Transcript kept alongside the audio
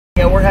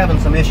Yeah, we're having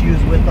some issues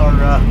with our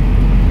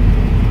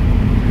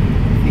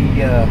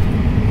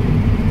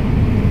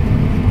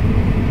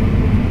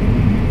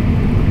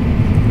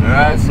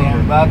Alright, so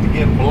I'm about to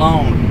get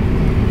blown.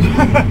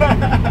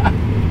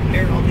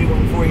 Here, I'll do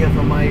one for you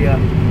from my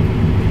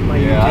my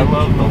Yeah, I YouTube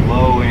love the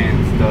low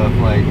end stuff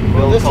like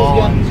Bill this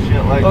Collins,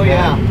 shit like oh,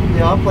 that.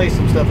 Yeah, I'll play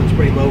some stuff that's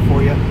pretty low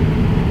for you.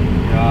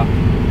 Yeah,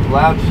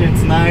 loud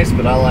shit's nice,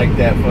 but I like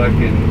that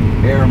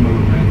fucking air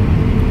movement.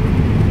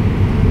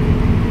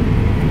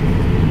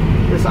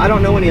 This, I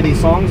don't know any of these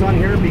songs on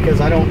here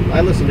because I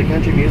listen to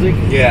country music.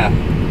 Yeah.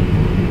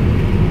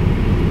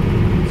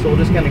 So we'll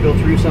just kind of go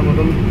through some of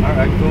them. All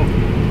right, cool.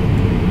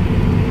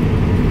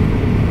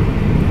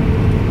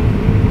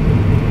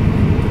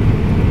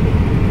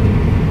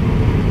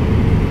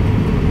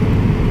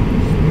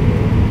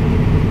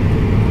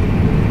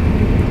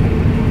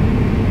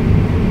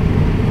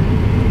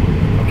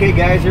 Okay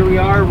guys, here we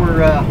are.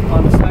 We're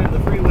on the side of the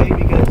freeway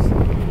because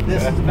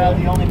this is about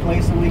the only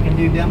place that we can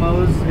do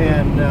demos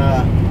and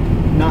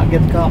not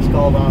get the cops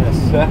called on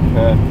us.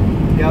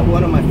 Got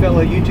one of my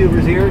fellow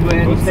YouTubers here. Go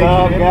ahead and What's state your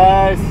up, name.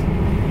 guys?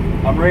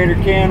 I'm Raider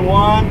Can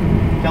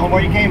 1. Tell them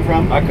where you came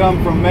from. I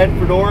come from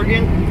Medford,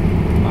 Oregon.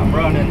 I'm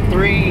running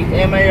 3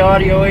 MA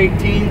Audio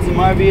 18s in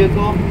my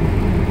vehicle.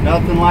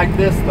 Nothing like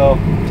this though.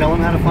 Tell them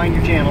how to find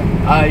your channel.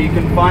 You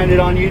can find it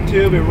on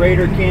YouTube at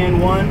Raider Can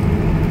 1.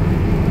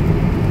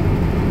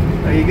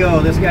 There you go.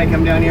 This guy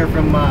come down here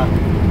from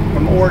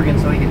Oregon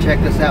so he can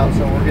check this out.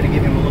 So we're going to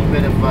give him a little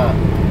bit of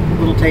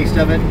little taste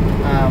of it.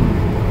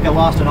 I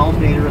lost an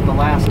alternator at the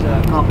last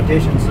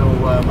competition, so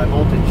my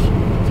voltage is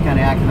kind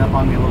of acting up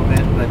on me a little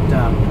bit, but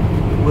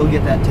we'll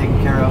get that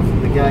taken care of.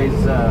 The guys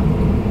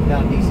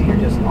down in DC are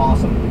just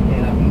awesome,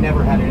 and I've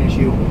never had an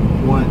issue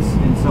once,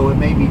 and so it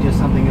may be just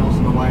something else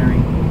in the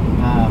wiring.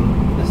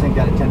 This thing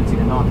got a tendency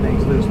to knock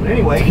things loose, but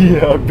anyway,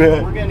 yeah, I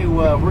bet. we're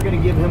gonna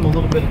give him a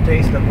little bit of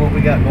taste of what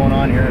we got going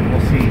on here, and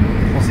we'll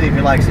see if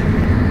he likes it.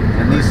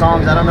 And these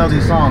songs, I don't know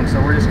these songs, so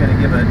we're just gonna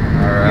give it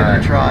a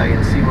try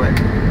and see what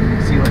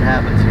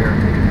happens here.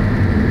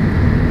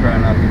 Try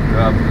not to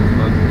drop this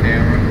fucking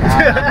camera.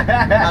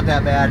 Not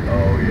that bad.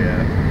 Oh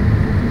yeah.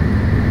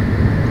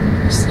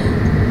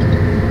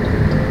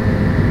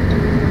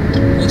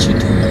 What you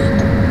doing?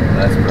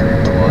 That's pretty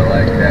cool. I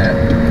like that.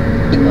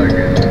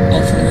 Fucking.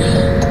 Oh, for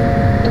real?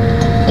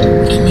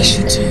 I miss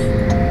you too.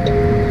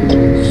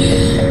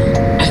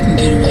 Yeah, I can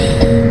get away.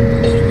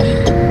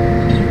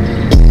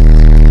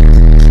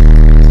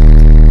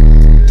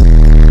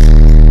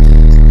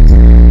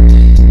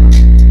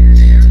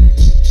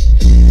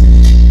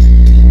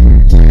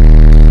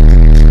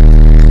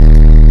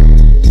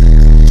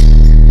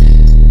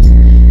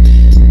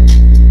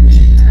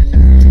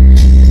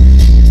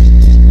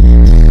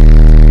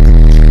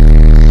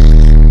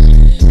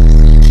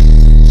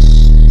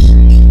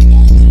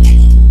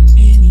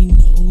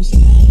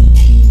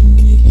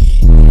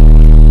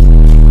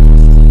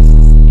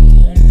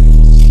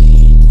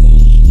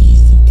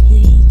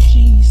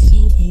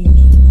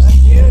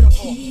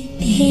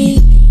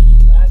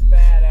 That's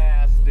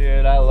badass,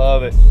 dude. I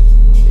love it.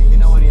 You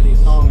know any of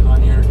these songs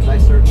on here? Because I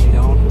certainly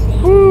don't.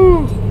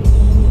 Woo!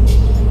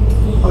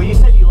 Oh, you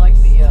said you like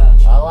the.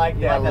 I like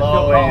that Phil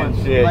low end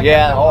Collins. shit. Like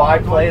Yeah. that Oh, I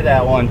Phil play Collins?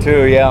 that one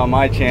too. Yeah, on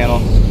my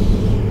channel.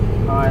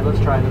 All right, let's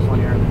try this one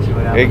here and see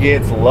what happens. It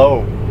gets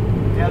low.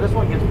 Yeah, this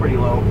one gets pretty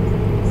low.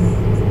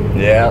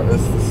 Yeah,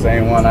 this is the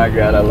same one I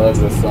got. I love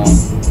this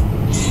song.